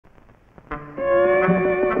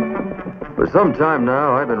For some time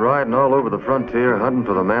now, I've been riding all over the frontier hunting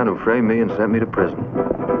for the man who framed me and sent me to prison.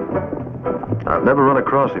 I've never run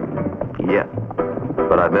across him, yet.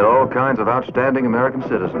 But I've met all kinds of outstanding American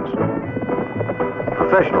citizens.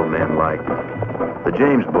 Professional men like the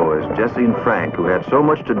James boys, Jesse and Frank, who had so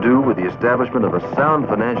much to do with the establishment of a sound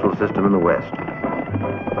financial system in the West.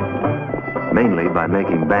 Mainly by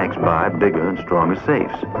making banks buy bigger and stronger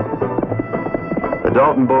safes. The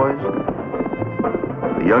Dalton boys,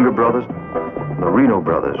 the Younger brothers, the Reno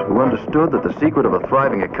brothers, who understood that the secret of a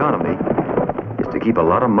thriving economy is to keep a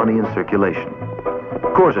lot of money in circulation.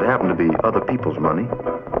 Of course, it happened to be other people's money,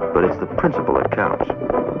 but it's the principle that counts.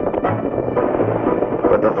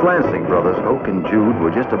 But the Flansing brothers, Hoke and Jude, were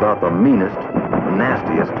just about the meanest,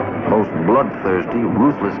 nastiest, most bloodthirsty,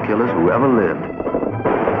 ruthless killers who ever lived.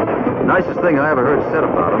 The nicest thing I ever heard said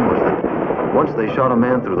about them was that once they shot a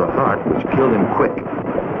man through the heart, which killed him quick.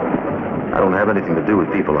 I don't have anything to do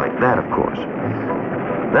with people like that, of course.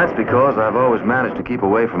 That's because I've always managed to keep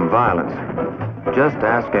away from violence. Just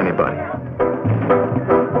ask anybody.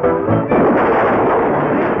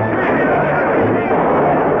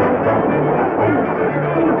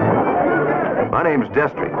 My name's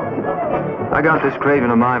Destry. I got this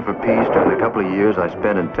craving of mine for peace during the couple of years I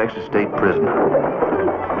spent in Texas State Prison.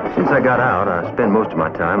 Since I got out, I spend most of my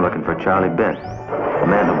time looking for Charlie Bent, the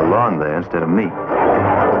man who belonged there instead of me.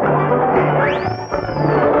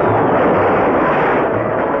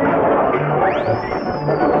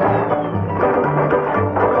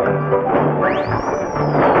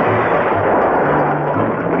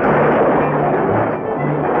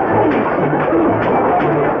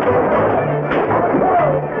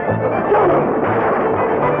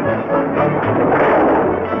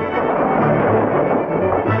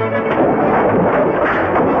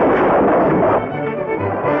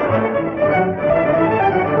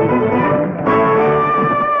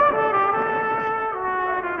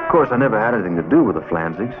 Of course, I never had anything to do with the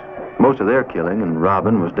Flansigs. Most of their killing and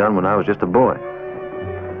robbing was done when I was just a boy.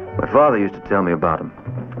 My father used to tell me about them.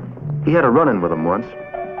 He had a run-in with them once.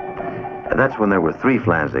 And that's when there were 3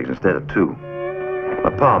 Flansigs instead of 2.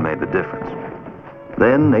 My pa made the difference.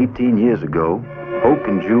 Then, 18 years ago, Hoke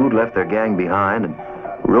and Jude left their gang behind and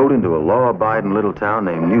rode into a law-abiding little town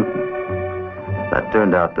named Newton. That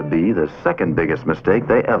turned out to be the second biggest mistake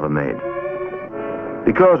they ever made.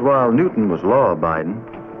 Because while Newton was law-abiding,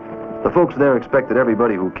 the folks there expected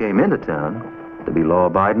everybody who came into town to be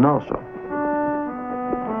law-abiding also.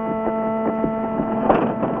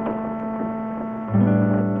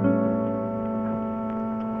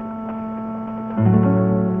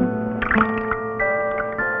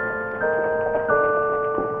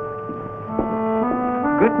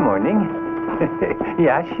 Good morning.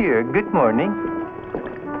 Yeah, sure. Good morning.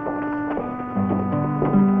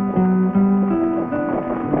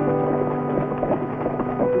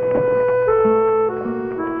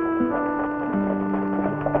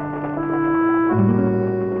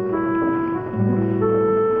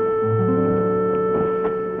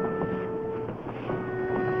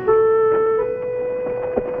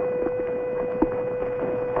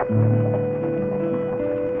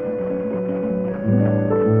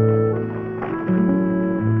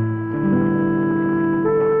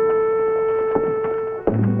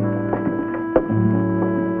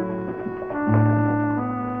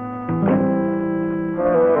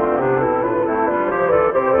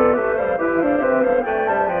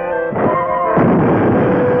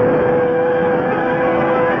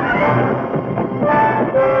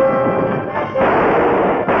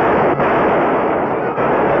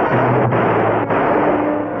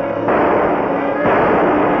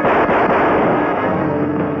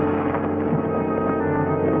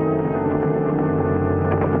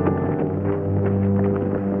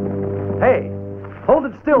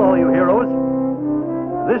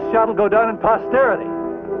 Will go down in posterity.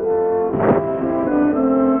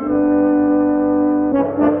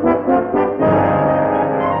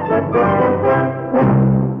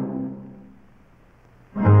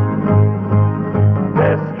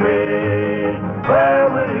 Destry, where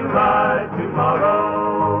will you ride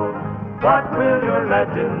tomorrow? What will your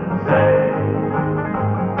legend say?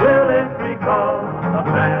 Will it recall a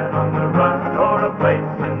man on the run, or a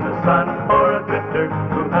place in the sun, or a drifter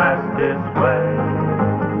who passed this way?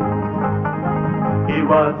 He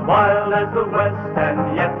was wild as the West,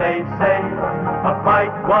 and yet they say a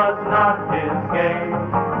fight was not his game.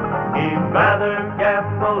 He'd rather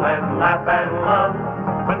gamble and laugh and love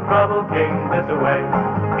when trouble came this way.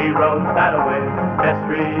 He rode that away.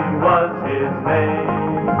 Destry was his name.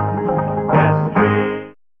 Destry.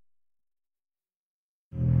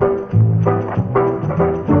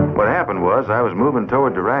 What happened reason was I was moving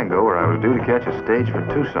toward Durango, where I was due to catch a stage for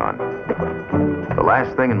Tucson. The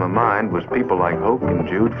last thing in my mind was people like Hoke and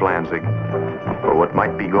Jude Flanzig, or what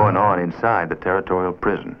might be going on inside the territorial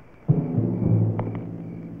prison.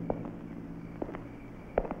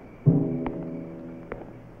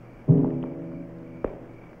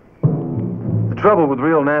 The trouble with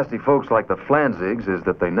real nasty folks like the Flanzigs is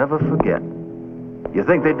that they never forget. You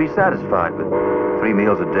think they'd be satisfied with 3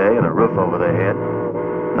 meals a day and a roof over their head?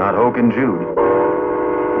 Not Hoke and Jude.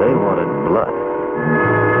 They wanted blood.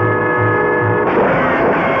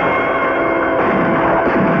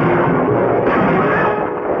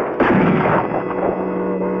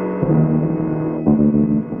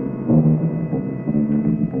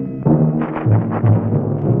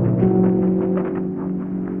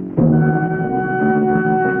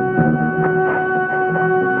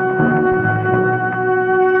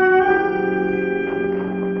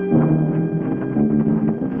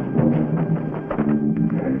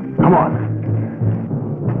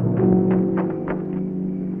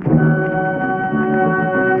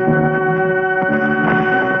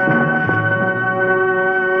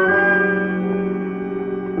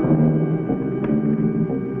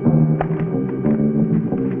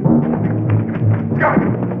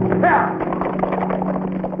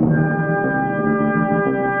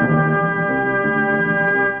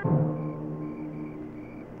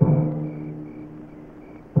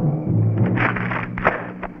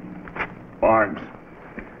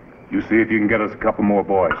 See if you can get us a couple more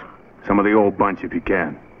boys. Some of the old bunch, if you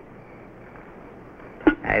can.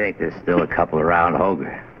 I think there's still a couple around,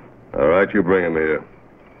 Hoger. All right, you bring them here.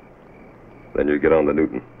 Then you get on the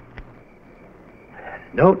Newton.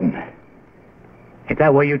 Newton? Ain't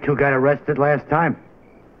that where you two got arrested last time?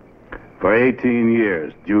 For 18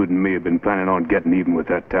 years, Jude and me have been planning on getting even with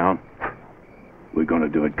that town. We're gonna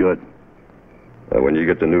do it good. When you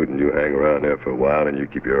get to Newton, you hang around there for a while and you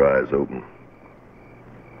keep your eyes open.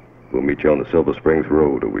 We'll meet you on the Silver Springs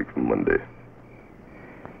Road a week from Monday.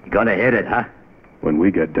 You gonna hit it, huh? When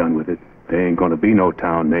we get done with it, there ain't gonna be no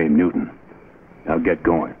town named Newton. Now get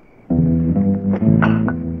going.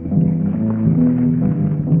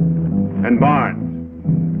 And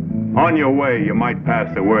Barnes, on your way, you might pass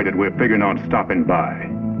the word that we're figuring on stopping by.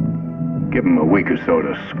 Give 'em a week or so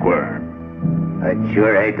to square. I'd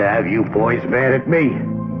sure hate to have you boys mad at me.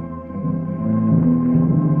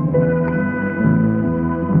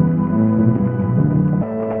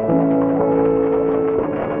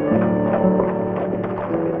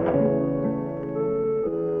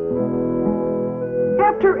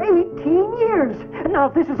 After 18 years. Now,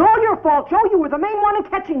 if this is all your fault, Joe, you were the main one in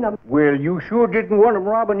catching them. Well, you sure didn't want them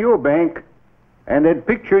robbing your bank. And that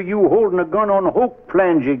picture you holding a gun on Hoke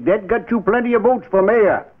Flanzig, that got you plenty of votes for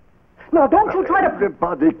mayor. Now, don't you try to...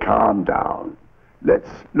 Everybody calm down. Let's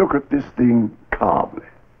look at this thing calmly.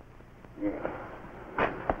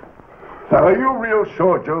 Now, are you real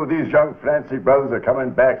sure, Joe, these young Flanzig brothers are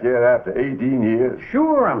coming back here after 18 years?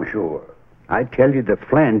 Sure, I'm sure. I tell you, the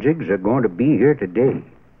Flanzigs are going to be here today.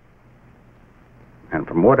 And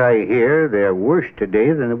from what I hear, they're worse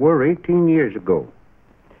today than they were 18 years ago.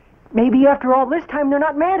 Maybe after all this time, they're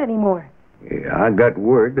not mad anymore. Yeah, I got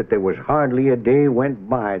word that there was hardly a day went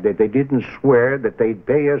by that they didn't swear that they'd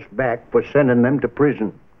pay us back for sending them to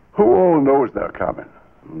prison. Who all knows they're coming?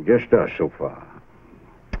 Just us so far.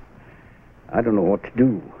 I don't know what to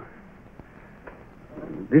do.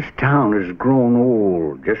 This town has grown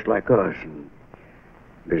old, just like us. And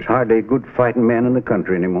there's hardly a good fighting man in the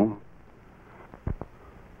country anymore.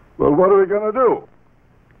 Well, what are we going to do?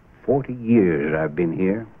 40 years I've been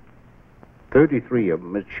here. 33 of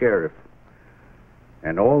them as sheriff.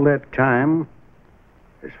 And all that time,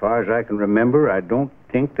 as far as I can remember, I don't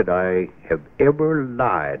think that I have ever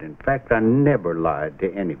lied. In fact, I never lied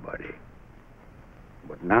to anybody.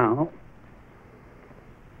 But now,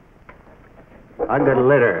 I got a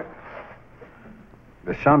letter.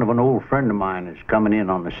 The son of an old friend of mine is coming in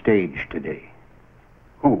on the stage today.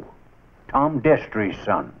 Who? Tom Destry's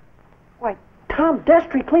son. Why, Tom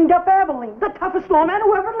Destry cleaned up Abilene, the toughest lawman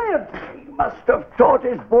who ever lived. He must have taught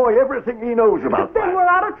his boy everything he knows about Then that. we're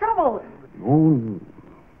out of trouble. Oh,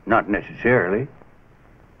 not necessarily.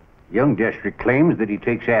 Young Destry claims that he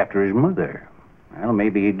takes after his mother. Well,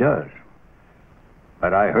 maybe he does.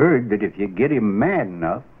 But I heard that if you get him mad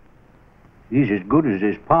enough, he's as good as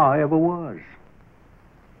his pa ever was.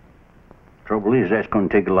 Trouble is, that's going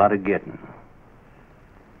to take a lot of getting.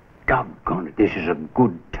 Doggone it, this is a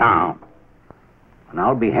good town. And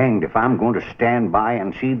I'll be hanged if I'm going to stand by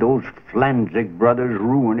and see those Flanzig brothers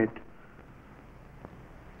ruin it.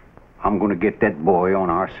 I'm going to get that boy on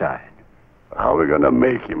our side. How are we going to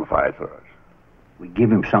make him fight for us? we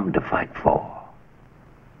give him something to fight for.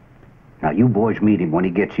 Now, you boys meet him when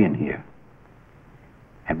he gets in here.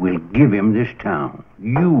 And we'll give him this town.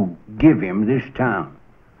 You give him this town.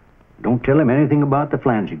 Don't tell him anything about the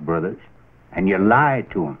Flanzig brothers. And you lie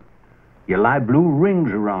to him. You lie blue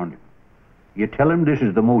rings around him. You tell him this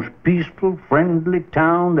is the most peaceful, friendly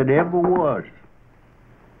town that ever was.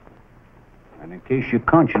 And in case your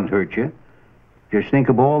conscience hurts you, just think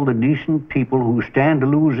of all the decent people who stand to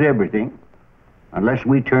lose everything unless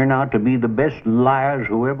we turn out to be the best liars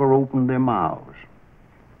who ever opened their mouths.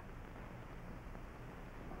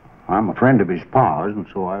 I'm a friend of his pa's, and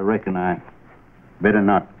so I reckon I better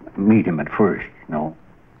not meet him at first, you know.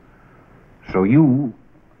 So you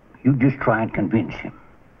just try and convince him,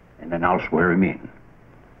 and then I'll swear him in.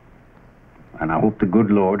 And I hope the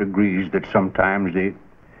good Lord agrees that sometimes the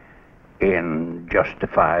end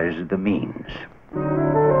justifies the means.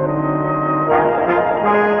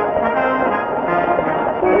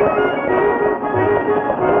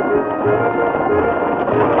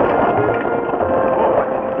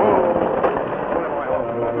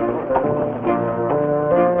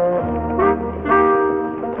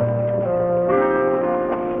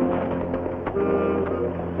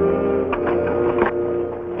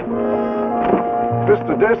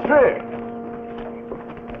 Mr. Destry.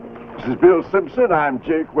 This is Bill Simpson. I'm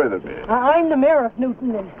Jake Weatherby. I'm the mayor of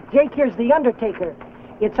Newton, and Jake here's the undertaker.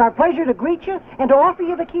 It's our pleasure to greet you and to offer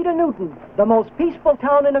you the key to Newton, the most peaceful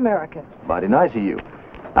town in America. Mighty nice of you.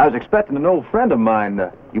 I was expecting an old friend of mine.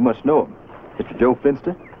 You must know him. Mr. Joe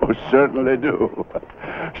Finster? Oh, certainly do.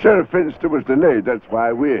 Sheriff Finster was delayed. That's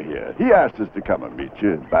why we're here. He asked us to come and meet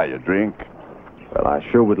you and buy you a drink. Well, I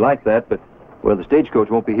sure would like that, but, well, the stagecoach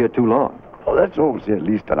won't be here too long. Oh, that's always at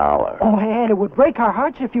least an hour. Oh, and it would break our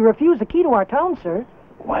hearts if you refuse the key to our town, sir.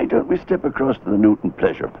 Why don't we step across to the Newton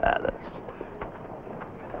Pleasure Palace?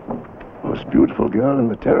 Most beautiful girl in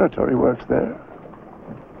the territory works there.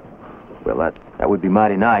 Well, that would be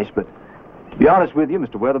mighty nice, but to be honest with you,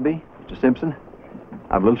 Mr. Weatherby, Mr. Simpson,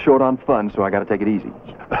 I'm a little short on funds, so I got to take it easy.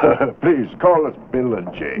 Please, call us Bill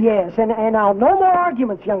and Jake. Yes, and I'll no more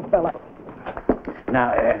arguments, young fella.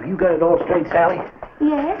 Now, have you got it all straight, Sally?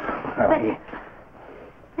 Yes, Okay.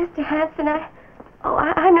 but Mr. Hanson,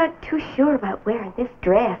 I'm not too sure about wearing this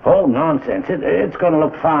dress. Oh, nonsense. It's going to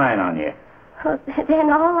look fine on you. Well, then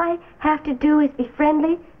all I have to do is be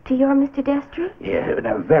friendly to your Mr. Destry? Yeah,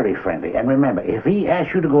 they're very friendly. And remember, if he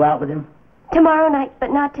asks you to go out with him... Tomorrow night,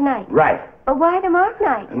 but not tonight. Right. But why tomorrow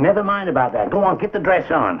night? Never mind about that. Go on, get the dress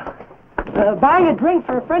on. Buying a drink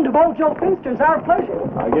for a friend of old Joe Finster's our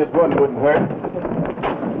pleasure. I guess one wouldn't hurt.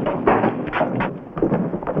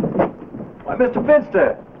 Why, Mr.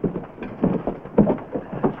 Finster!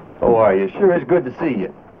 How are you? Sure is good to see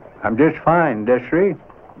you. I'm just fine, Destry.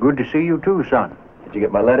 Good to see you too, son. Did you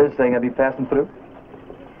get my letters saying I'd be passing through?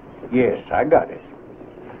 Yes, I got it.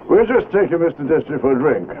 We're just taking Mr. Destry for a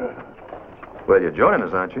drink. Well, you're joining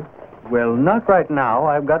us, aren't you? Well, not right now.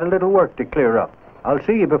 I've got a little work to clear up. I'll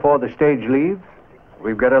see you before the stage leaves.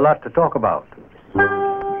 We've got a lot to talk about.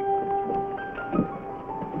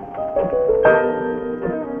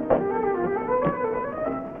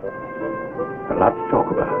 A lot to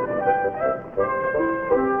talk about.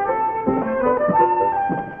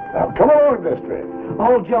 Now, come along, Destry.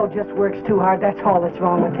 Old Joe just works too hard. That's all that's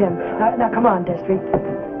wrong with him. Now come on, Destry.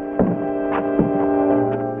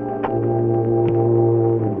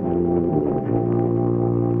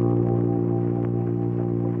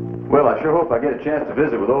 Well, I sure hope I get a chance to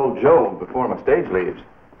visit with old Joe before my stage leaves.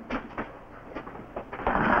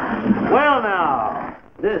 Well, now,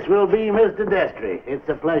 this will be Mr. Destry. It's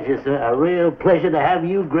a pleasure, sir. A real pleasure to have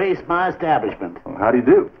you grace my establishment. Well, how do you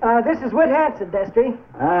do? This is Whit Hanson, Destry.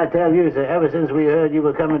 I tell you, sir, ever since we heard you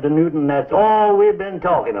were coming to Newton, that's all we've been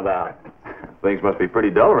talking about. Things must be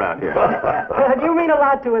pretty dull around here. You mean a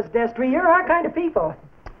lot to us, Destry. You're our kind of people.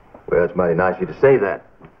 Well, it's mighty nice of you to say that.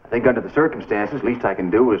 I think under the circumstances, least I can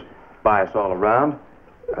do is buy us all around.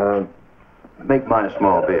 Make mine a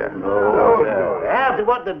small beer. No. After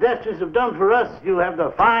what the Destrys have done for us, you have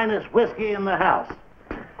the finest whiskey in the house.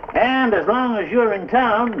 And as long as you're in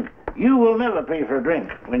town, you will never pay for a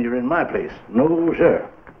drink when you're in my place. No, sir.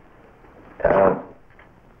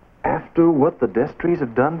 After what the Destrys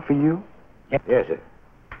have done for you? Yes, sir.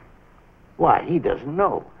 Why, he doesn't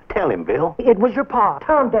know. Tell him, Bill. It was your pa,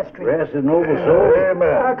 Tom Destry. Rest a noble soul.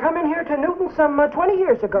 Amen. Come in here to Newton some 20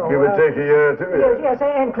 years ago. Give or take a year or two. Yes,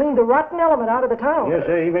 and cleaned the rotten element out of the town. Yes,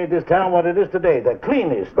 sir, he made this town what it is today. The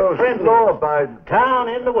cleanest, Oh, friendliest law-abiding. town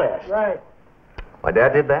in the West. Right. My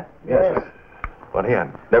dad did that? Yes, sir. Funny, I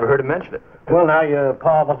never heard him mention it. Well, now, your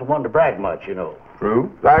pa wasn't one to brag much, you know.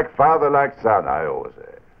 True. Like father, like son, I always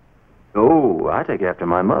say. Oh, I take after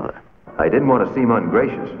my mother. I didn't want to seem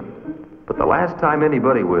ungracious, but the last time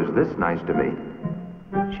anybody was this nice to me,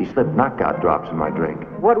 she slipped knockout drops in my drink.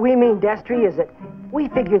 What we mean, Destry, is that we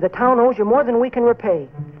figure the town owes you more than we can repay.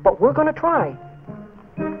 But we're going to try.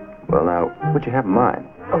 Well, now, what you have in mind?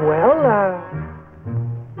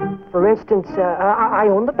 For instance, I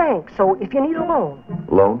own the bank, so if you need a loan,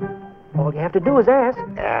 Loan? all you have to do is ask.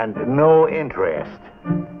 And no interest.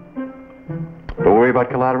 Don't worry about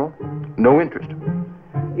collateral. No interest.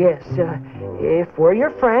 Yes, if we're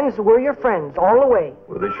your friends, we're your friends, all the way.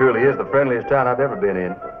 Well, this surely is the friendliest town I've ever been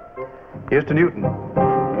in. Here's to Newton.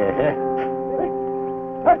 Hey,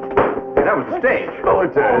 that was the stage. Oh,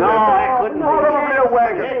 it's No, I couldn't. No, it'll be a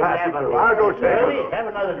wagon passing through. I'll go check Really? it. Have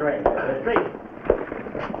another drink.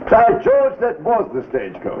 Destry. By George, that was the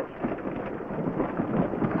stagecoach.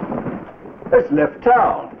 It's left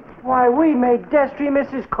town. Why, we made Destry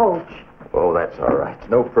Mrs. Coach. Oh, that's all right.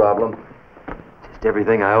 No problem. Just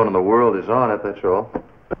everything I own in the world is on it, that's all.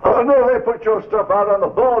 Oh, no, they put your stuff out on the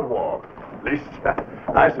boardwalk. At least,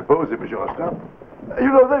 I suppose it was your stuff. You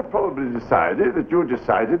know, they probably decided that you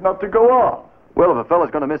decided not to go on. Well, if a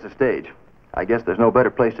fella's going to miss a stage, I guess there's no better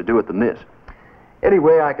place to do it than this.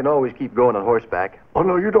 Anyway, I can always keep going on horseback. Oh,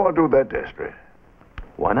 no, you don't want to do that, Destry.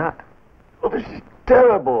 Why not? Well, this is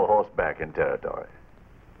terrible horsebacking territory.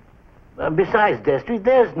 Besides, Destry,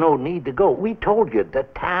 there's no need to go. We told you the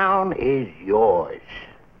town is yours.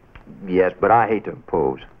 Yes, but I hate to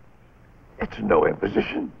impose. It's no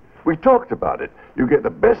imposition. We talked about it. You get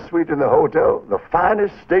the best suite in the hotel, the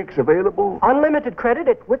finest steaks available. Unlimited credit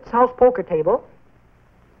at Witt's House Poker Table.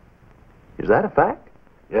 Is that a fact?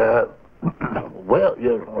 Well,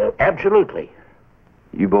 absolutely.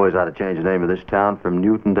 You boys ought to change the name of this town from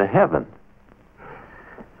Newton to Heaven.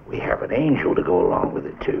 We have an angel to go along with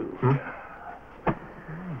it, too.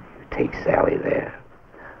 Take Sally there.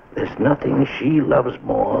 There's nothing she loves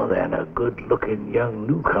more than a good-looking young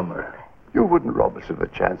newcomer. You wouldn't rob us of a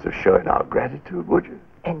chance of showing our gratitude, would you?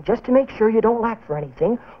 And just to make sure you don't lack for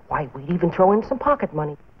anything, why, we'd even throw in some pocket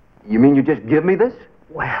money. You mean you just give me this?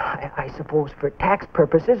 Well, I suppose for tax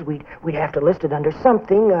purposes, we'd have to list it under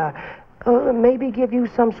something, maybe give you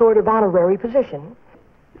some sort of honorary position.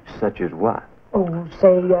 Such as what? Oh,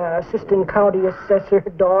 say, assistant county assessor,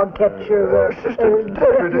 dog catcher, Assistant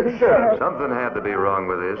deputy sheriff. Something had to be wrong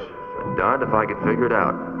with this. Darned if I could figure it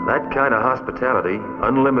out. That kind of hospitality,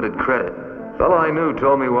 unlimited credit. Fellow I knew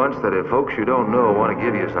told me once that if folks you don't know want to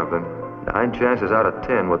give you something, 9 chances out of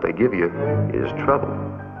 10 what they give you is trouble.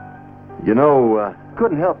 You know,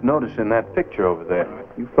 couldn't help noticing that picture over there.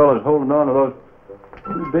 You fellas holding on to those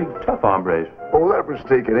two big tough hombres. Oh, that was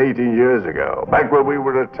taken 18 years ago, back when we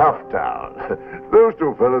were a tough town. Those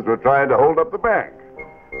two fellas were trying to hold up the bank.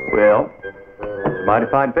 Well, it's a mighty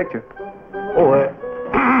fine picture.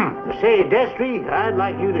 Say, Destry, I'd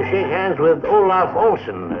like you to shake hands with Olaf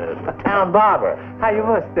Olsen, the town barber. How you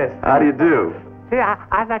was, Destry? How do you do? Say,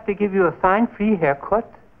 I'd like to give you a fine free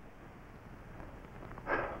haircut.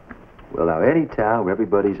 Well, now, any town where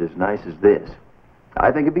everybody's as nice as this,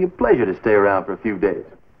 I think it'd be a pleasure to stay around for a few days.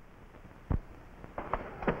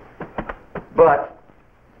 But,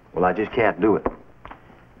 well, I just can't do it.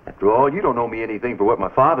 After all, you don't owe me anything for what my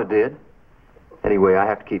father did. Anyway, I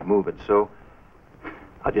have to keep moving, so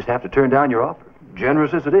I'll just have to turn down your offer,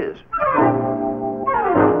 generous as it is.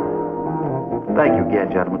 Thank you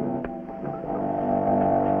again, gentlemen.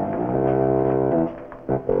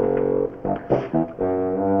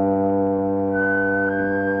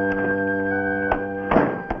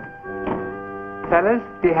 Fellas,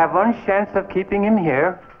 we have one chance of keeping him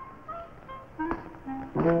here.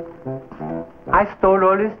 I stole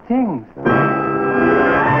all his things.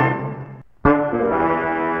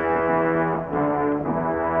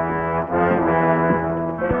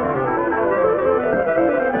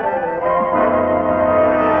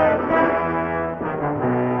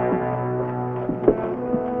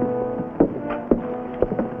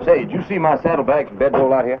 Say, did you see my saddlebags and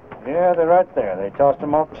bedroll out here? Yeah, they're right there. They tossed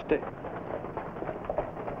them off the stick.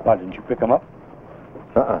 Why, didn't you pick them up?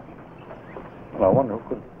 Uh-uh. Well, I wonder who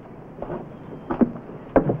could.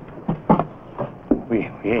 We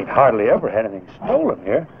ain't hardly ever had anything stolen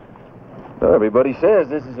here. Well, everybody says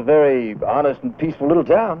this is a very honest and peaceful little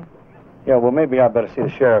town. Yeah, well, maybe I better see the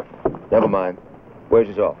sheriff. Never mind. Where's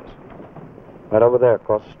his office? Right over there,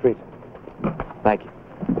 across the street. Thank you.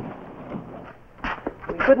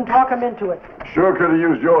 We couldn't talk him into it. Sure could have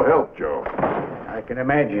used your help, Joe. I can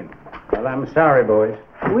imagine. Well, I'm sorry, boys.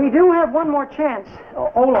 We do have one more chance.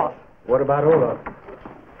 Olaf. What about Olaf?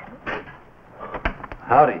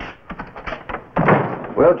 Howdy.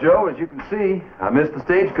 Well, Joe, as you can see, I missed the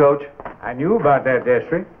stagecoach. I knew about that,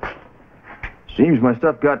 Destry. Seems my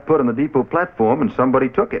stuff got put on the depot platform and somebody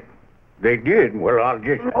took it. They did. Well, I'll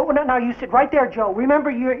just... Oh, no, now you sit right there, Joe.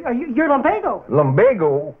 Remember, you're lumbago.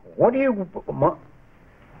 Lumbago? What do you...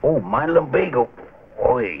 my lumbago.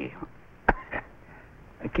 Oi.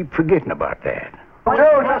 I keep forgetting about that.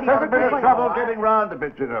 Joe just has a bit of trouble getting round a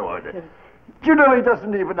bit, you know. Do you know he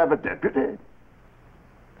doesn't even have a deputy?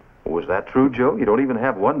 Was that true, Joe? You don't even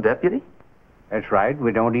have one deputy? That's right.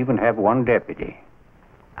 We don't even have one deputy.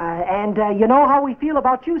 And you know how we feel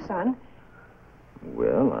about you, son.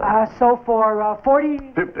 Well, So for 40...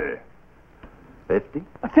 50. 50?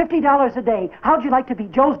 $50 a day, how'd you like to be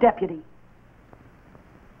Joe's deputy?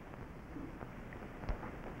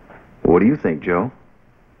 What do you think, Joe?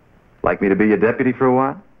 Like me to be your deputy for a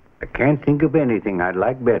while? I can't think of anything I'd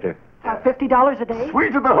like better. $50 a day?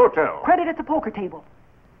 Suite at the hotel. Credit at the poker table.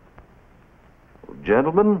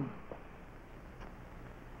 Gentlemen,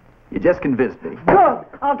 you just convinced me. Good.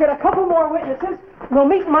 I'll get a couple more witnesses. We'll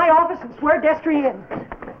meet in my office and swear Destry in.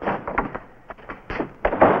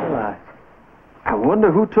 Well, I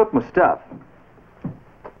wonder who took my stuff.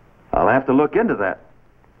 I'll have to look into that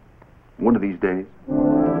one of these days.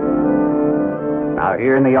 Now,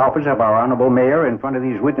 here in the office of our honorable mayor, in front of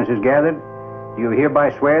these witnesses gathered, do you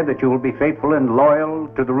hereby swear that you will be faithful and loyal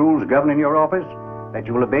to the rules governing your office, that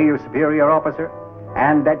you will obey your superior officer,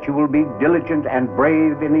 and that you will be diligent and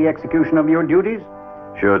brave in the execution of your duties?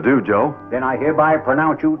 Sure do, Joe. Then I hereby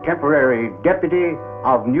pronounce you temporary deputy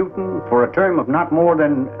of Newton for a term of not more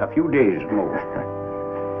than a few days most.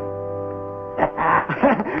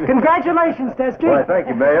 Congratulations, Destry. Why, thank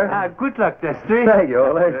you, Mayor. Good luck, Destry. Thank you,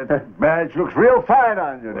 Ole. That badge looks real fine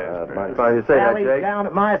on you, Destry. Mind if I say that, Sally Jake? down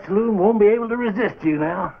at my saloon won't be able to resist you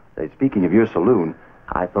now. Hey, speaking of your saloon,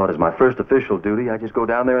 I thought as my first official duty, I'd just go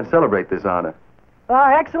down there and celebrate this honor. Oh,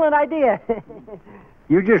 excellent idea.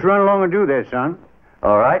 You just run along and do that, son.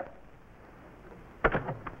 All right.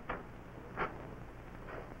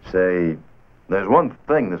 Say, there's one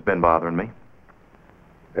thing that's been bothering me.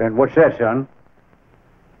 And what's that, son?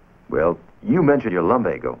 Well, you mentioned your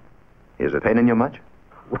lumbago. Is it paining you much?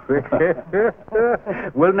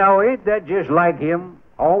 Well, now, ain't that just like him?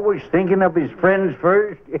 Always thinking of his friends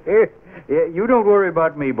first? You don't worry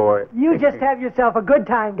about me, boy. You just have yourself a good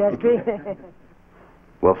time, Destry.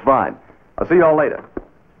 Well, fine. I'll see you all later.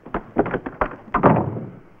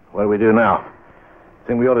 What do we do now?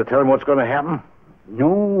 Think we ought to tell him what's going to happen?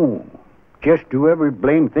 No. Just do every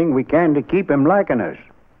blame thing we can to keep him liking us.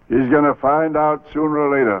 He's going to find out sooner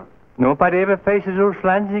or later. Nobody ever faces those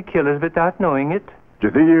flimsy killers without knowing it. Do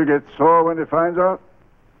you think he'll get sore when he finds out?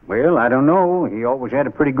 Well, I don't know. He always had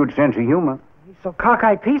a pretty good sense of humor. He's so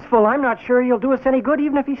cockeyed peaceful, I'm not sure he'll do us any good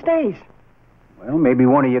even if he stays. Well, maybe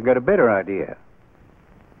one of you got a better idea.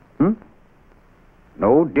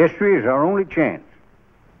 No, Destry is our only chance.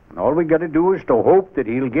 And all we got to do is to hope that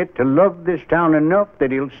he'll get to love this town enough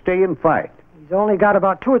that he'll stay and fight. He's only got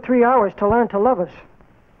about 2 or 3 hours to learn to love us.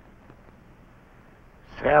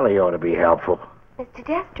 Sally ought to be helpful. Mr.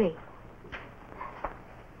 Destry.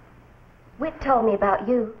 Whit told me about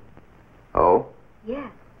you. Oh?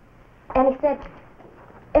 Yes. And he said,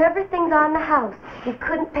 everything's on the house. You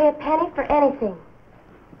couldn't pay a penny for anything.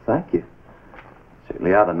 Thank you.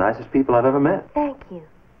 Certainly are the nicest people I've ever met. Thank you.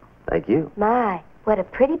 Thank you. My, what a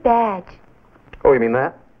pretty badge. Oh, you mean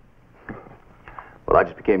that? Well, I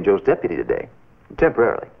just became Joe's deputy today.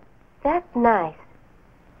 Temporarily. That's nice.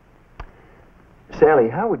 Sally,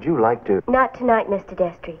 how would you like to... Not tonight, Mr.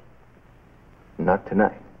 Destry. Not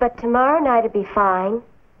tonight. But tomorrow night'd be fine.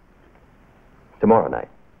 Tomorrow night.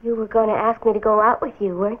 You were going to ask me to go out with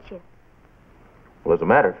you, weren't you? Well, as a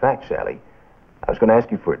matter of fact, Sally, I was going to ask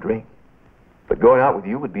you for a drink. But going out with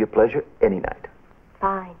you would be a pleasure any night.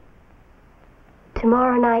 Fine.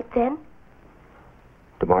 Tomorrow night, then?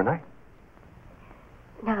 Tomorrow night?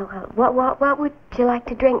 Now, what would you like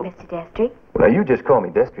to drink, Mr. Destry? Well, now, you just call me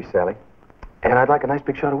Destry, Sally. And I'd like a nice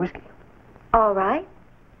big shot of whiskey. All right.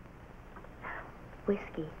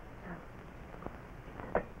 Whiskey.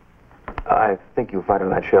 I think you'll find it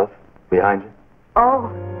on that shelf behind you.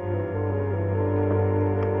 Oh.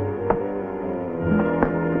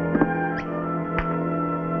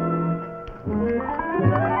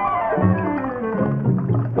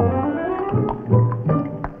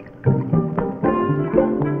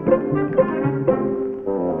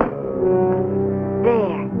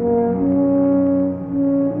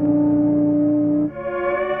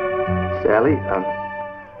 Sally,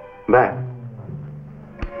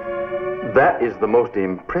 that is the most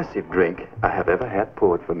impressive drink I have ever had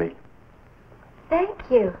poured for me. Thank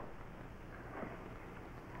you.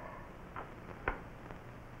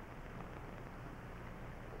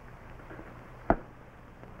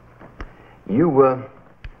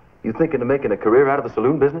 You thinking of making a career out of the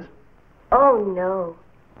saloon business? Oh, no.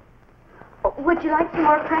 Oh, would you like some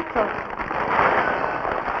more pretzels?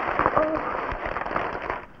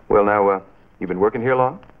 Oh, Well, now, you've been working here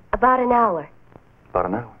long? about an hour. About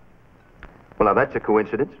an hour. Well, now, that's a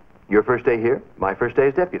coincidence. Your first day here, my first day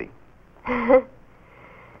as deputy.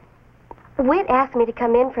 Whit asked me to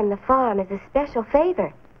come in from the farm as a special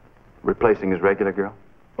favor. Replacing his regular girl?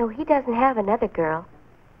 No, he doesn't have another girl.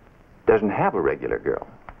 Doesn't have a regular girl.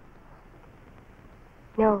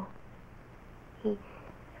 No. He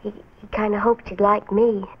kind of hoped you'd like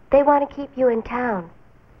me. They want to keep you in town.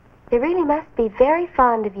 They really must be very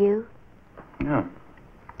fond of you. Yeah.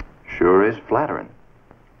 Sure is flattering.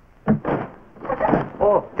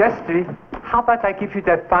 Oh, Destry, how about I give you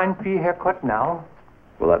that fine free haircut now?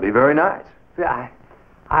 Well, that'd be very nice.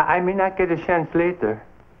 I may not get a chance later.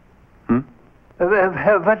 Hmm?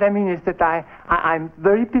 What I mean is that I'm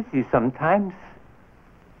very busy sometimes.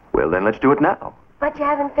 Well, then let's do it now. But you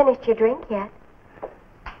haven't finished your drink yet.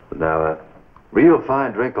 Now, a real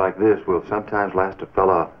fine drink like this will sometimes last a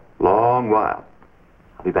fella a long while.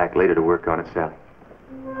 I'll be back later to work on it, Sally.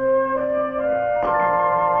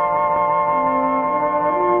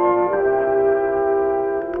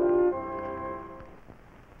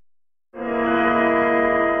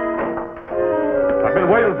 I've been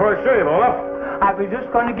waiting for a shave, Olaf. I was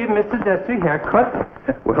just going to give Mr. Destry a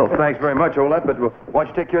haircut. Well, thanks very much, Olaf, but why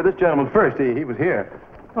don't you take care of this gentleman first? He was here.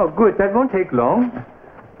 Oh, good. That won't take long.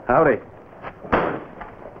 Howdy.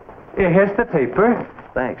 Here's the paper.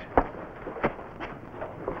 Thanks.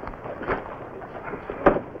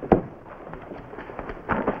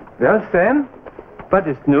 Well, Sam, what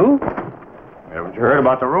is new? Haven't you heard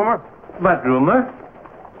about the rumor? What rumor?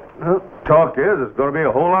 Talk is there's going to be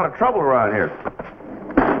a whole lot of trouble around here.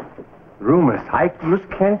 Rumors. I just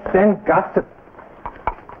can't stand gossip.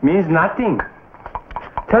 Means nothing.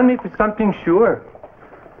 Tell me if it's something sure.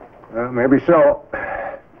 Maybe so.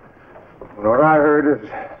 What I heard is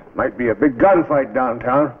might be a big gunfight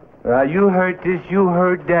downtown. You heard this, you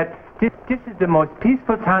heard that. This is the most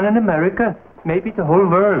peaceful town in America. Maybe the whole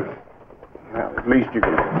world. Well, at least you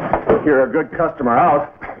can hear a good customer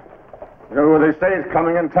out. You know who they say is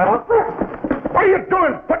coming in town? What are you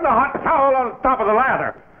doing? Putting a hot towel on the top of the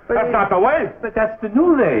ladder. That's not the way. But that's the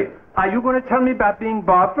new way. Are you going to tell me about being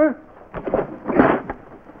barber?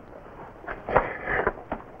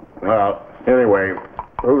 Well, anyway,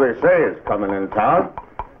 who they say is coming in town?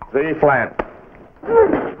 The Flan.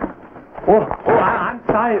 I'm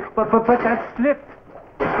sorry, but that slipped.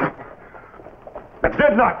 It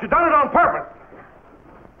did not. You done it on purpose.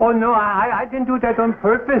 Oh, no, I didn't do that on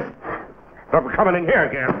purpose. Stop coming in here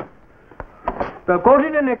again. Well, go to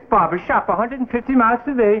the next barber shop 150 miles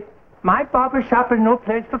away. My barber shop is no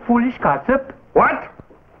place for foolish gossip. What?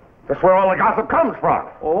 That's where all the gossip comes from.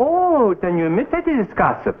 Oh, then you admit that it is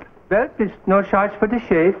gossip. Well, there's no charge for the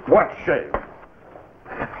shave. What shave?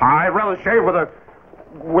 I'd rather shave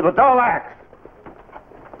with a dull axe.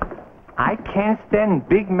 I can't stand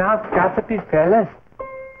big-mouthed, gossipy fellas.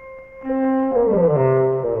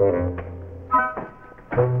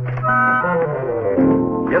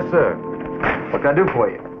 Yes, sir. What can I do for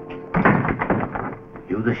you?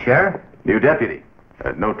 You the sheriff? New deputy.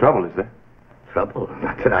 No trouble, is there? Trouble?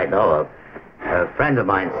 Not that I know of. A friend of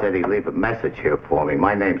mine said he'd leave a message here for me.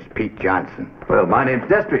 My name's Pete Johnson. Well, my name's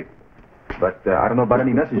Destry. But I don't know about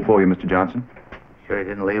any message for you, Mr. Johnson. Sure he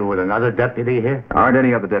didn't leave it with another deputy here? Aren't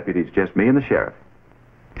any other deputies, just me and the sheriff.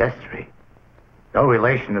 Destry? No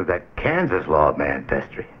relation of that Kansas law man,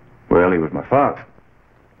 Destry. Well, he was my father.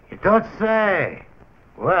 You don't say.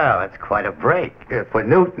 Well, that's quite a break. For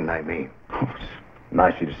Newton, I mean. Oh, it's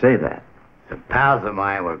nice of you to say that. Some pals of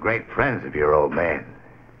mine were great friends of your old man.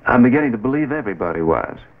 I'm beginning to believe everybody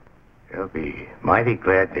was. They'll be mighty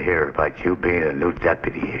glad to hear about you being a new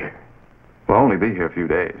deputy here. We'll only be here a few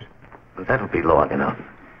days. Well, that'll be long enough.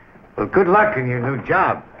 Well, good luck in your new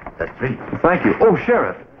job, Destry. Thank you. Oh,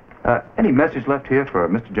 Sheriff, any message left here for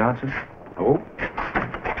Mr. Johnson? Oh?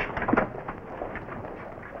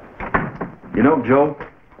 You know, Joe,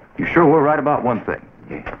 you sure were right about one thing.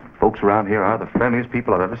 Yeah. Folks around here are the friendliest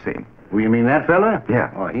people I've ever seen. Well, you mean that fella?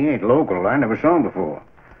 Yeah. Oh, he ain't local. I never saw him before.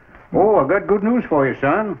 Oh, I got good news for you,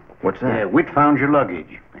 son. What's that? Whit found your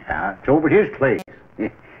luggage. Yeah, it's over at his place.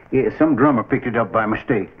 Yeah, some drummer picked it up by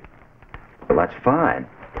mistake. Well, that's fine.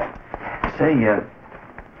 Say,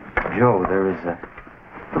 Joe, there is a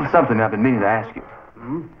little something I've been meaning to ask you.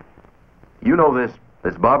 Hmm? You know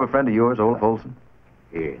this barber friend of yours, Olaf Olson?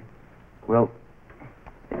 Yeah. Well,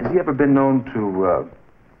 has he ever been known to,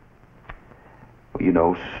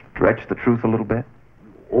 stretch the truth a little bit?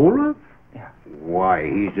 Olaf? Yeah. Why,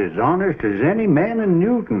 he's as honest as any man in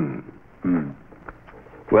Newton.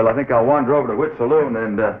 Well, I think I'll wander over to Witt's Saloon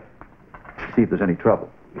and see if there's any trouble.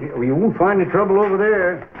 Yeah, well, you won't find any trouble over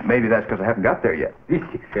there. Maybe that's because I haven't got there yet.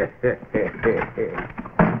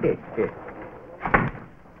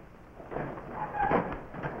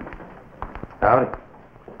 Howdy.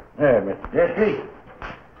 There, Mr. Destry.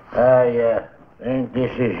 I think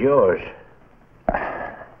this is yours.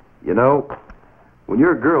 You know, when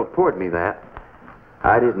your girl poured me that,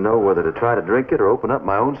 I didn't know whether to try to drink it or open up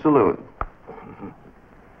my own saloon.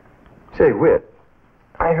 Say, Whit,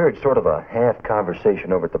 I heard sort of a half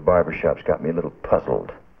conversation over at the barber shop's got me a little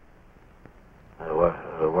puzzled.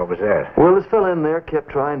 What was that? Well, this fella in there kept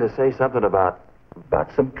trying to say something about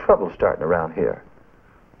some trouble starting around here.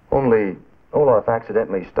 Only Olaf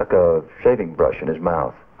accidentally stuck a shaving brush in his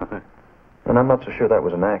mouth. And I'm not so sure that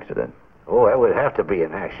was an accident. Oh, that would have to be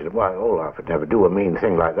an accident. Why, Olaf would never do a mean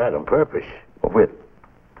thing like that on purpose. Well, Whit,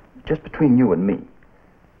 just between you and me,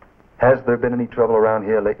 has there been any trouble around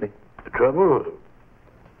here lately? Trouble?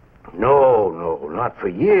 No, not for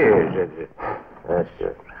years. That's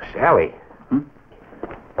Sally.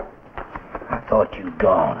 I thought you'd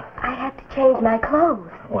gone. I had to change my clothes.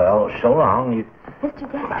 Well, so long.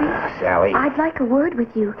 Mr. Destry, Sally. I'd like a word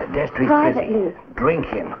with you. Destry's privately. busy.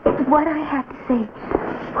 Drinking. What I have to say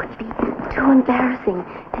would be too embarrassing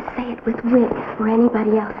to say it with Whit or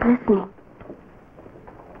anybody else listening.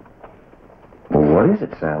 Well, what is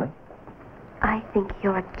it, Sally? I think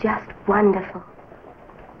you're just wonderful.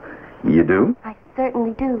 You do? I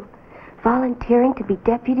certainly do. Volunteering to be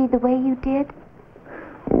deputy the way you did?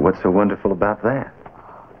 What's so wonderful about that?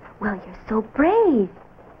 Well, you're so brave.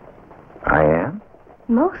 I am?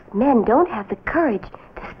 Most men don't have the courage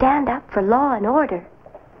to stand up for law and order.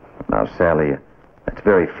 Now, Sally, that's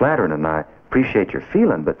very flattering, and I appreciate your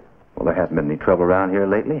feeling, but, well, there hasn't been any trouble around here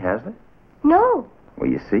lately, has there? No. Well,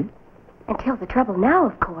 you see? Until the trouble now,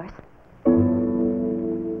 of course.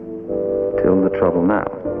 Till the trouble now.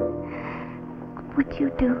 Would you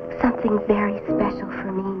do something very special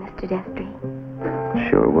for me, Mr. Destry?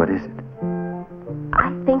 Sure, what is it?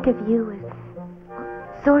 I think of you as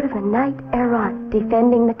sort of a knight errant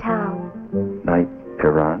defending the town. Knight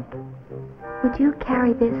errant? Would you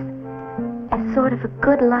carry this as sort of a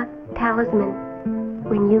good luck talisman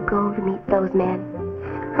when you go to meet those men?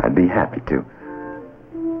 I'd be happy to.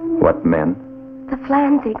 What men? The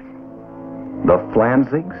Flanzigs. The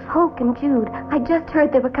Flanzigs? Hoke and Jude. I just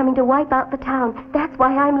heard they were coming to wipe out the town. That's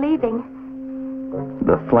why I'm leaving.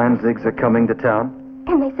 The Flanzigs are coming to town?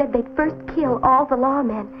 And they said they'd first kill all the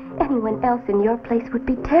lawmen. Anyone else in your place would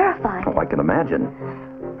be terrified. Oh, I can imagine.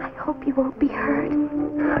 I hope you won't be hurt.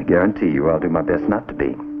 I guarantee you I'll do my best not to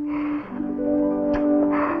be.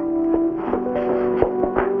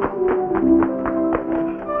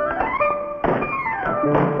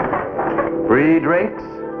 Free drinks?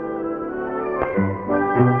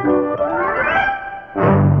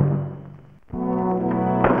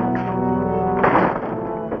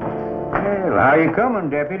 Well, how you coming,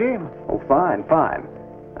 Deputy? Oh, fine.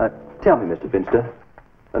 Tell me, Mr. Finster,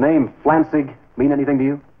 the name Flanzig mean anything to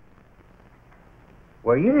you?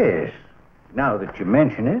 Well, yes. Now that you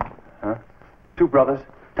mention it. Huh? Two brothers,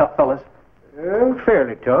 tough fellas.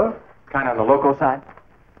 Fairly tough. Kind of on the loco side?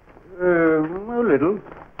 A little.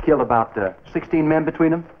 Killed about 16 men between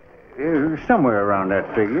them? Somewhere around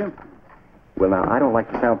that figure. Well, now, I don't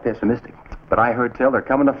like to sound pessimistic, but I heard tell they're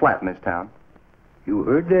coming to flatten this town. You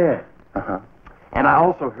heard that? Uh-huh. And I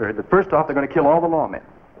also heard that first off, they're going to kill all the lawmen.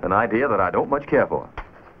 An idea that I don't much care for.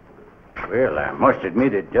 Well, I must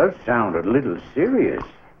admit it does sound a little serious.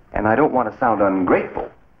 And I don't want to sound ungrateful,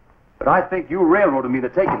 but I think you railroaded me to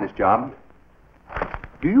taking this job.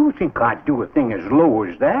 Do you think I'd do a thing as low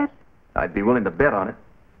as that? I'd be willing to bet on it.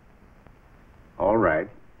 All right.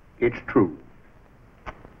 It's true.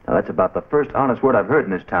 Now, that's about the first honest word I've heard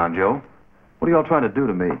in this town, Joe. What are y'all trying to do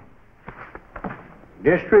to me?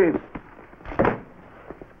 Destry,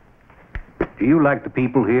 do you like the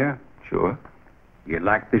people here? Sure. You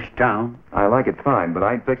like this town? I like it fine, but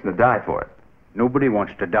I ain't fixing to die for it. Nobody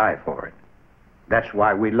wants to die for it. That's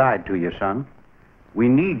why we lied to you, son. We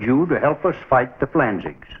need you to help us fight the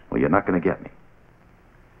Flanzigs. Well, you're not going to get me.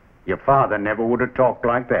 Your father never would have talked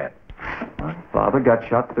like that. My father got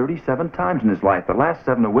shot 37 times in his life, the last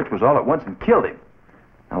 7 of which was all at once and killed him.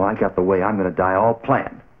 Now, I got the way I'm going to die all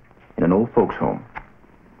planned in an old folks' home.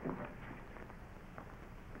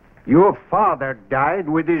 Your father died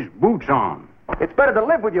with his boots on. It's better to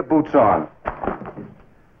live with your boots on.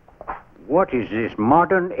 What is this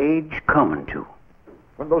modern age coming to?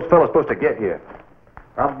 When are those fellas supposed to get here?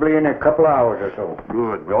 Probably in a couple hours or so.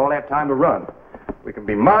 Good. We all have time to run. We can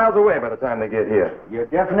be miles away by the time they get here. You're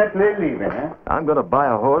definitely leaving, huh? I'm going to buy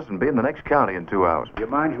a horse and be in the next county in 2 hours. Your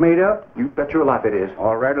mind's made up? You bet your life it is.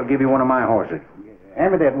 All right, I'll give you one of my horses.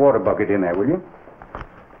 Hand me that water bucket in there, will you?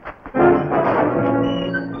 What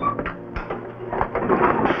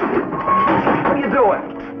are you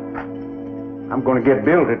doing? I'm going to get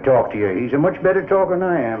Bill to talk to you. He's a much better talker than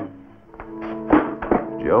I am.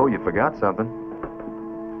 Joe, you forgot something.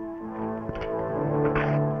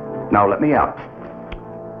 Now let me out.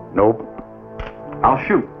 Nope. I'll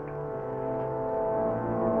shoot.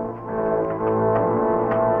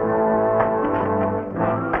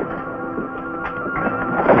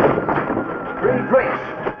 3 drinks.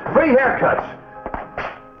 3 haircuts.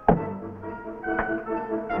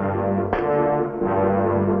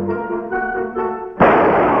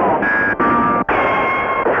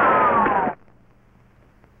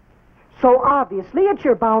 So obviously it's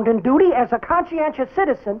your bounden duty as a conscientious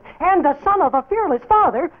citizen and the son of a fearless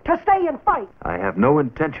father to stay and fight. I have no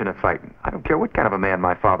intention of fighting. I don't care what kind of a man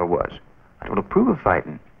my father was. I don't approve of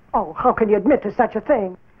fighting. Oh, how can you admit to such a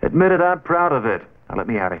thing? Admit it, I'm proud of it. Now let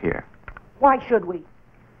me out of here. Why should we?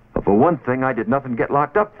 But for one thing, I did nothing to get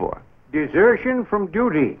locked up for. Desertion from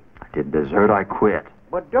duty. I didn't desert, I quit.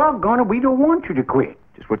 But doggone it, we don't want you to quit.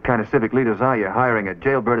 Just what kind of civic leaders are you hiring a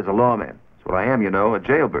jailbird as a lawman? That's what I am, you know, a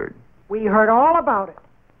jailbird. We heard all about it.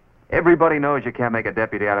 Everybody knows you can't make a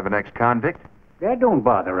deputy out of an ex-convict. That don't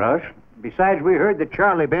bother us. Besides, we heard that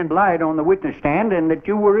Charlie Bent lied on the witness stand and that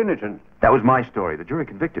you were innocent. That was my story. The jury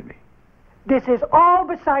convicted me. This is all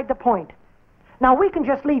beside the point. Now, we can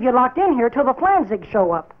just leave you locked in here till the Flanzigs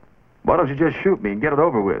show up. Why don't you just shoot me and get it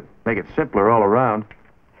over with? Make it simpler all around.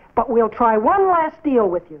 But we'll try one last deal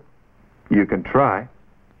with you. You can try.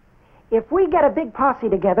 If we get a big posse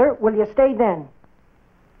together, will you stay then?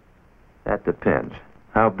 That depends.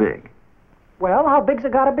 How big? Well, how big's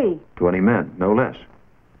it gotta be? 20 men, no less.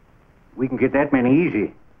 We can get that many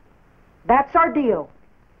easy. That's our deal.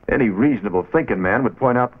 Any reasonable thinking man would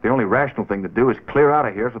point out that the only rational thing to do is clear out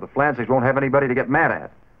of here so the Flanzigs won't have anybody to get mad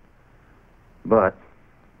at. But,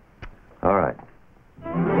 all right.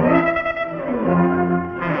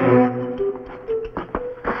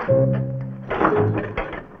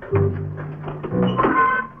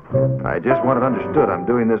 I just want it understood I'm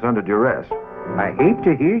doing this under duress. I hate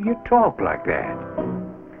to hear you talk like that.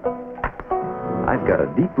 I've got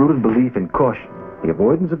a deep-rooted belief in caution, the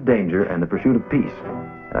avoidance of danger, and the pursuit of peace.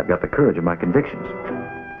 And I've got the courage of my convictions.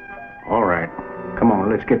 All right. Come on,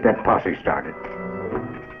 let's get that posse started.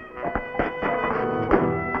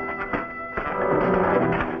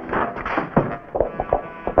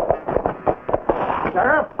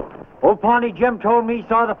 Sheriff, old Pawnee Jim told me he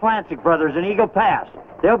saw the Flanzig brothers in Eagle Pass.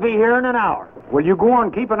 They'll be here in an hour. Well, you go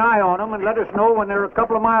on, keep an eye on them, and let us know when they're a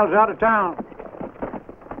couple of miles out of town.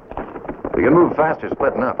 We can move faster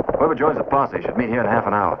splitting up. Whoever joins the posse should meet here in half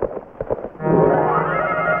an hour.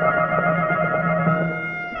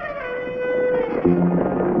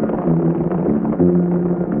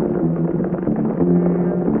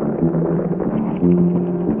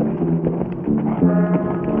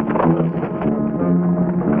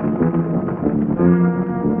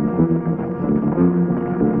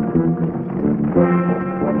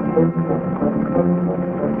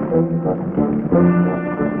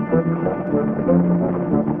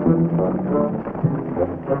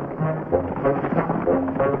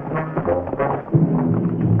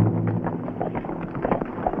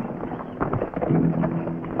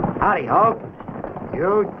 Howdy, Hulk.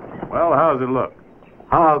 You? Well, how's it look?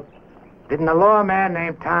 Hulk, didn't a lawman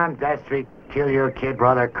named Tom Destry kill your kid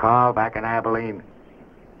brother Carl back in Abilene?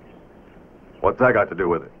 What's that got to do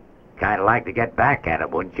with it? Kind of like to get back at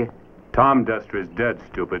him, wouldn't you? Tom Destry's dead,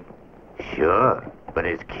 stupid. Sure, but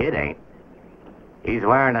his kid ain't. He's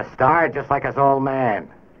wearing a star just like his old man.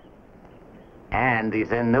 And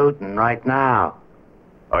he's in Newton right now.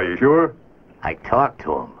 Are you sure? I talked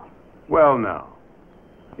to him. Well, now.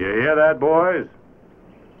 You hear that, boys?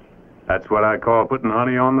 That's what I call putting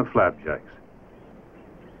honey on the flapjacks.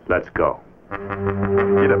 Let's go.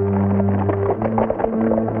 Get up.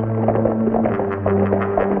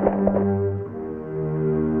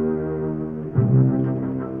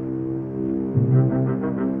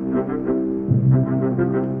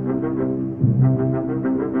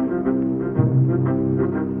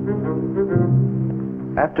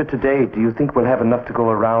 After today, do you think we'll have enough to go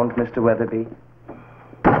around, Mr. Weatherby?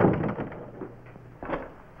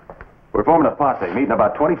 We're forming a posse, meeting in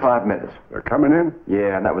about 25 minutes. They're coming in?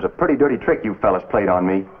 Yeah, and that was a pretty dirty trick you fellas played on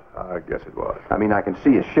me. I guess it was. I mean, I can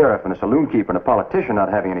see a sheriff and a saloon keeper and a politician not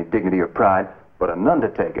having any dignity or pride, but an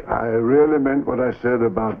undertaker. I really meant what I said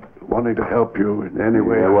about wanting to help you in any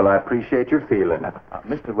way. Yeah, well, I appreciate your feeling.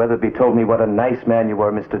 Mr. Weatherby told me what a nice man you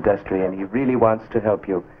were, Mr. Destry, and he really wants to help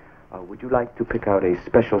you. Would you like to pick out a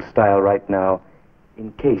special style right now,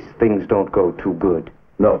 in case things don't go too good?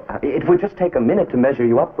 No. It would just take a minute to measure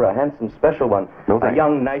you up for a handsome special one. No, a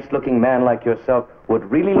young, nice-looking man like yourself would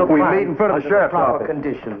really look We fine meet in front of the under sheriff's proper office.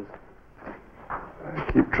 conditions. I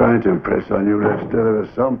keep trying to impress on you, Lester. There are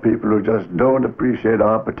some people who just don't appreciate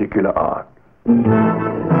our particular art.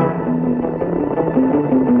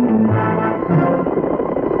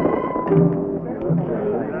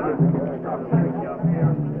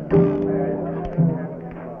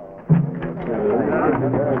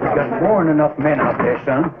 Got more than enough men out there,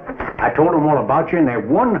 son. I told them all about you, and they're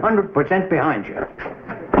 100% behind you.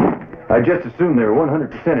 I just assumed they were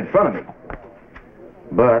 100% in front of me.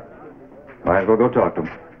 But might as well go talk to them.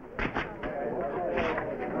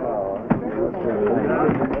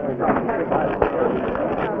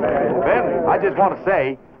 Ben, I just want to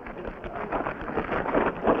say...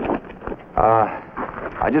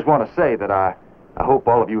 I just want to say that I hope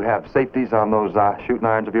all of you have safeties on those shooting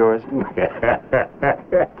irons of yours.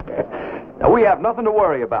 Now, we have nothing to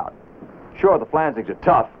worry about. Sure, the Flansigs are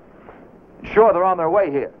tough. Sure, they're on their way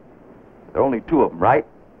here. There are only 2 of them, right?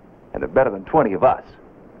 And they're better than 20 of us.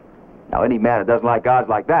 Now, any man that doesn't like odds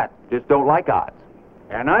like that just don't like odds.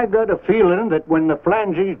 And I got a feeling that when the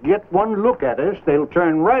Flansies get one look at us, they'll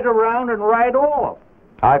turn right around and ride off.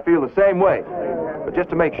 I feel the same way. But just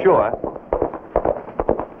to make sure...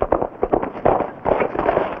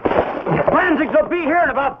 The Flansigs will be here in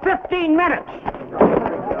about 15 minutes.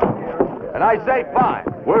 And I say fine.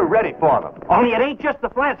 We're ready for them. Only it ain't just the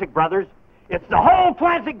Flansig brothers. It's the whole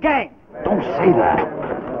Flansig gang. Don't say that.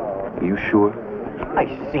 Are you sure? I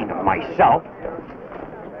seen them myself.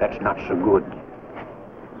 That's not so good.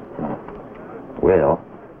 Well,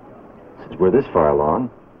 since we're this far along,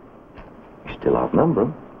 we still outnumber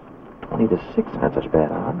them. 20 to 6, not such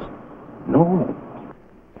bad odds. No.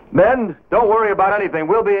 Men, don't worry about anything.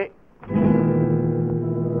 We'll be...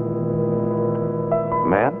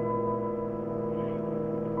 Man?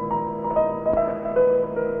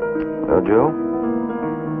 Well, Joe,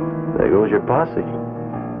 there goes your posse.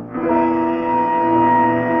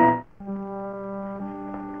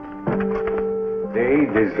 They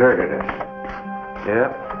deserted us.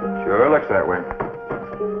 Yeah, sure looks that way.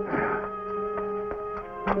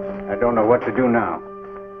 I don't know what to do now.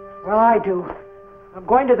 Well, I do. I'm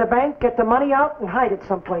going to the bank, get the money out, and hide it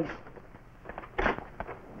someplace.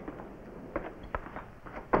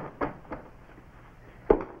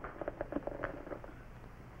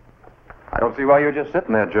 I don't see why you're just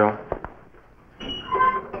sitting there, Joe.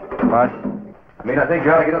 What? I think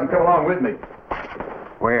you ought to get up and come along with me.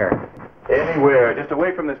 Where? Anywhere, just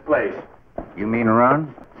away from this place. You mean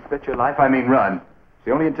run? Bet your life I mean run. It's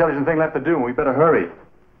the only intelligent thing left to do, and we better hurry.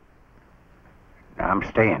 I'm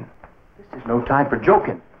staying. This is no time for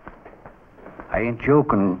joking. I ain't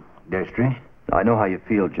joking, Destry. I know how you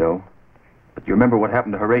feel, Joe. But you remember what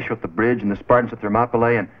happened to Horatio at the bridge and the Spartans at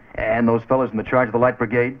Thermopylae and those fellows in the charge of the Light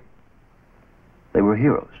Brigade? They were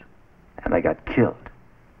heroes, and they got killed.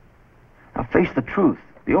 Now, face the truth.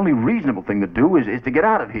 The only reasonable thing to do is to get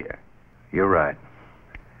out of here. You're right.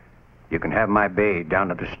 You can have my bay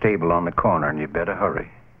down at the stable on the corner, and you better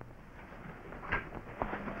hurry.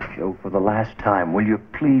 Joe, for the last time, will you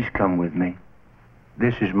please come with me?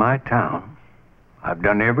 This is my town. I've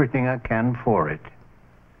done everything I can for it,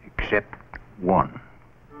 except one.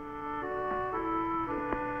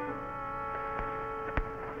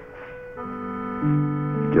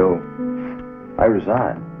 Joe, I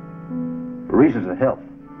resign. For reasons of health.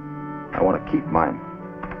 I want to keep mine.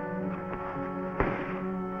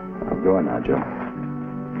 I'm going now, Joe.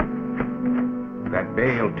 That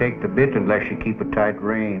bay'll take the bit unless you keep a tight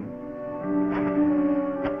rein.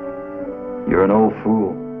 You're an old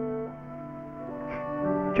fool.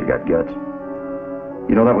 But you got guts.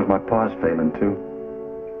 You know, that was my pa's failing, too.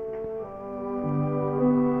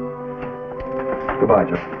 Goodbye,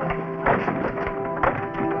 Joe.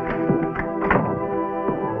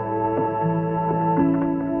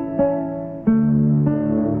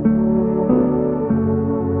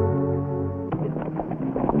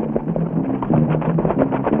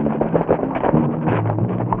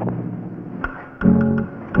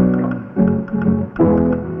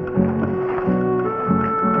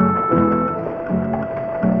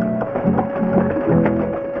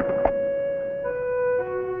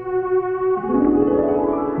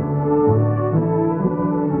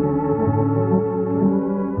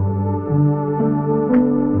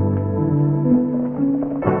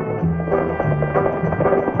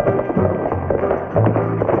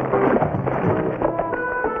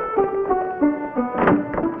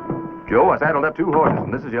 got 2 horses,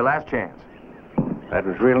 and this is your last chance. That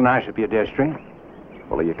was real nice of you, Destry.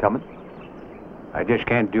 Well, are you coming? I just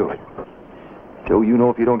can't do it. Joe, you know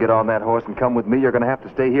if you don't get on that horse and come with me, you're going to have to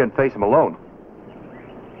stay here and face him alone.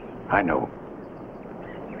 I know.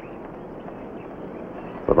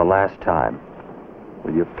 For the last time,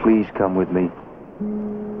 will you please come with me?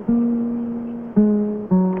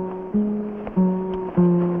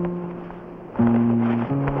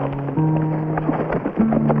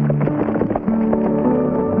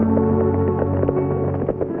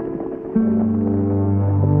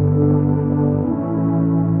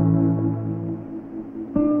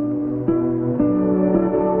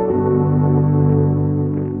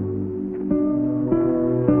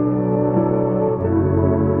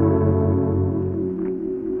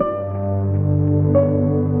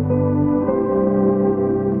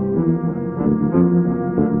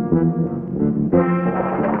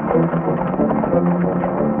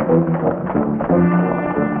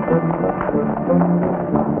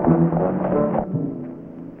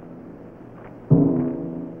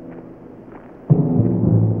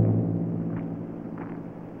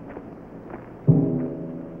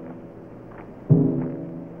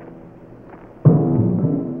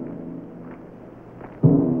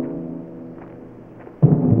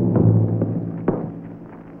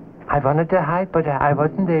 I wanted to hide, but I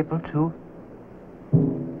wasn't able to.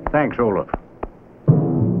 Thanks, Olaf.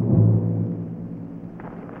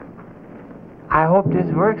 I hope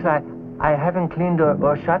this works. I haven't cleaned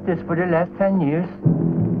or shot this for the last 10 years.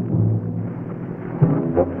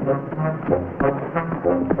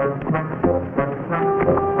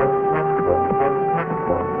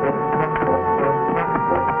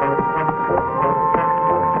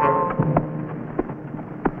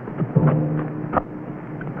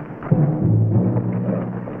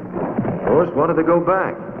 Horse wanted to go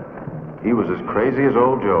back. He was as crazy as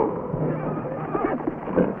old Joe.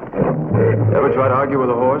 Ever try to argue with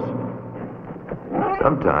a horse?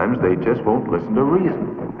 Sometimes they just won't listen to reason.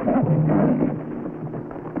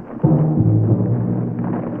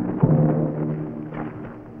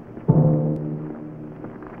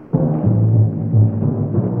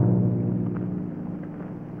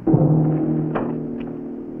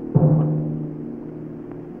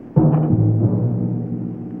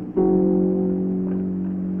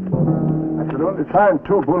 I could only find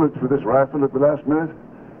 2 bullets with this rifle at the last minute,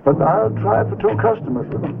 but I'll try for 2 customers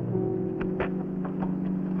with them.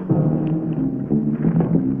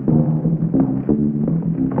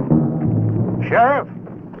 Sheriff!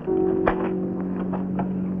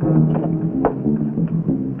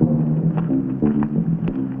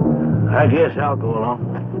 I guess I'll go along.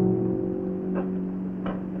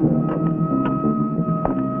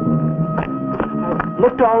 I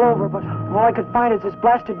looked all over, but all I could find is this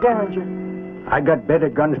blasted Derringer. I got better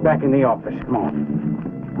guns back in the office. Come on.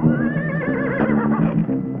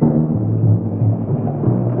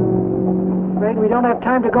 Afraid we don't have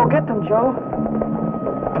time to go get them, Joe.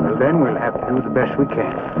 Well, then we'll have to do the best we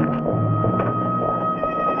can.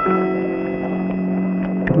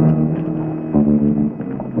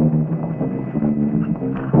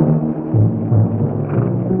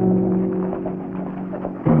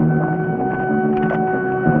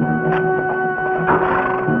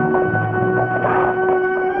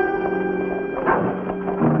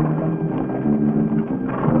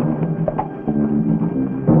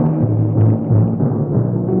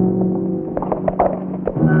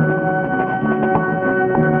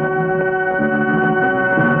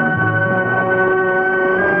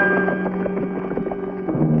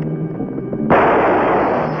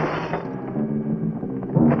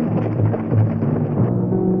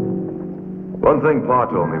 One thing Pa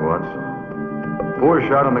told me once. A poor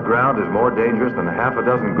shot on the ground is more dangerous than half a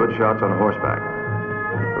dozen good shots on horseback,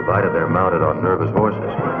 provided they're mounted on nervous horses.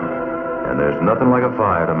 And there's nothing like a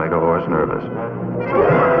fire to make a horse nervous.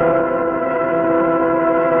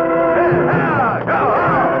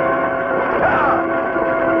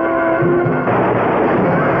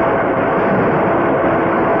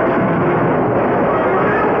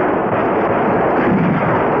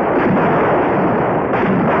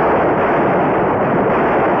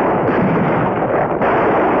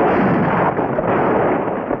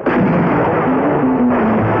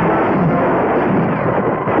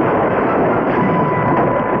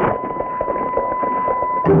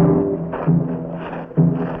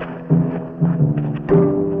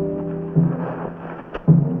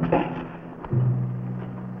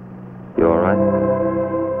 You all right?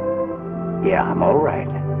 Yeah, I'm all right.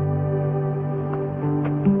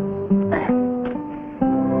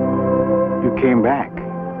 You came back.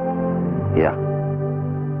 Yeah.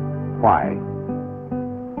 Why?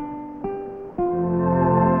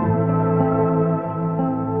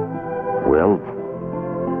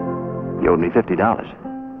 You owed me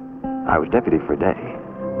 $50. I was deputy for a day.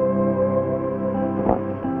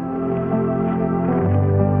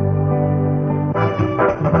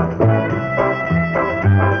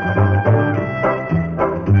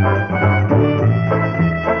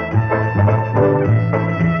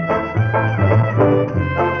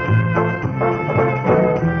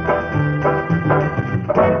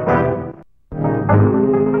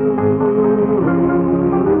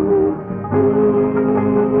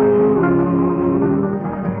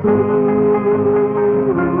 Thank you.